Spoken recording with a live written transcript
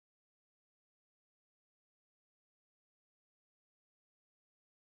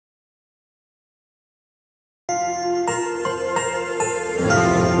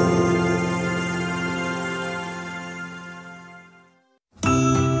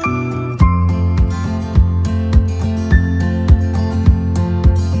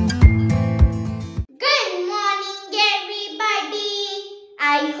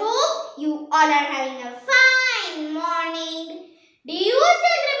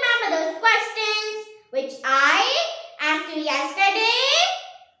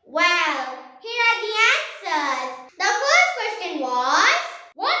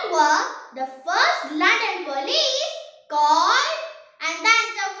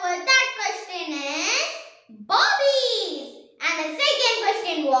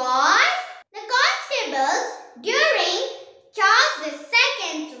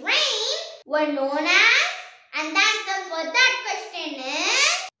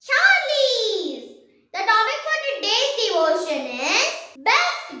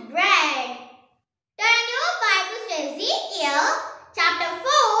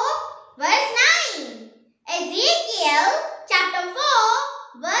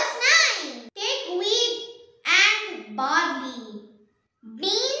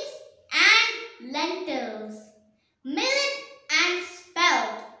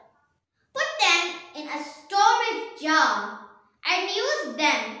use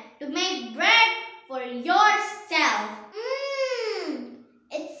them to make bread for yourself.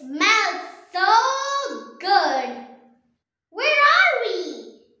 It smells so good. Where are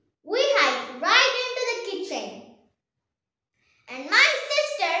we? We hiked right into the kitchen. And my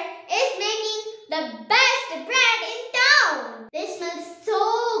sister is making the best bread in town. They smell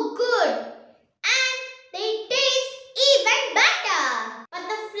so good and they taste even better. But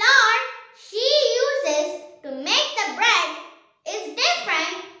the flour she uses to make the bread is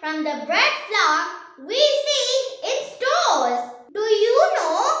different from the bread flour we see in stores. Do you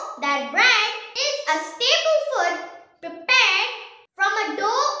know that bread is a staple food prepared from a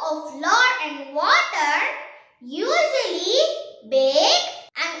dough of flour and water, usually baked?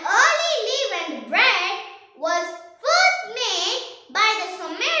 An early leavened bread was first made by the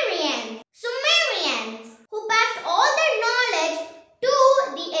Sumerians, who passed all their knowledge to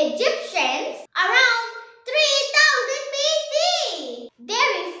the Egyptians around 3000 BC. They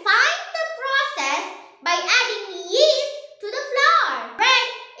refined the process by adding yeast to the flour. Bread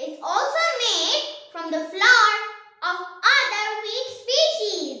is also made from the flour of other wheat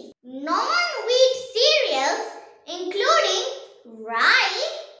species. Non-wheat cereals including rye,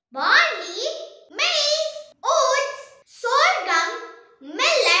 barley, maize, oats, sorghum,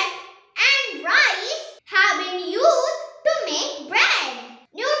 millet and rice have been used to make bread.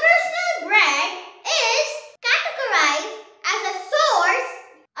 Nutritional bread is categorized as a source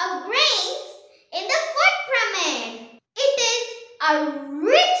of grains in the food pyramid. It is a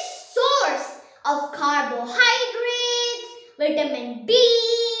rich source of carbohydrates, vitamin B,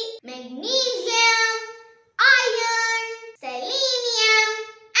 magnesium, iron, selenium,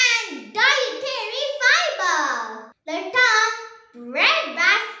 and dietary fiber. The term bread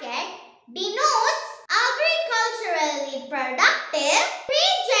basket denotes agriculturally productive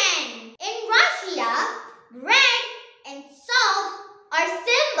region. In Russia, bread and salt are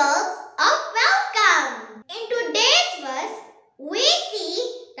symbols of welcome. In today's verse, we see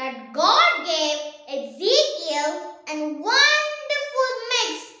that God gave Ezekiel a wonderful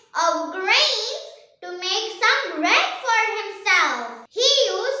mix of grains to make some bread for himself. He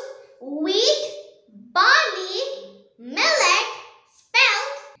used wheat, barley, millet,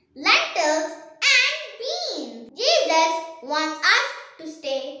 spelt, lentils, and beans. Jesus wants us to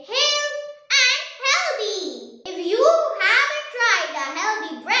stay and healthy. If you haven't tried a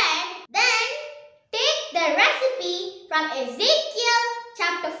healthy bread, then take the recipe from Ezekiel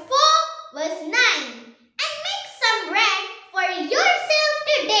chapter 4 verse 9 and make some bread for yourself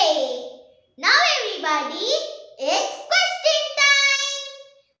today. Now everybody, it's question time.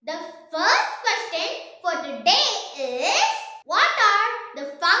 The first question for today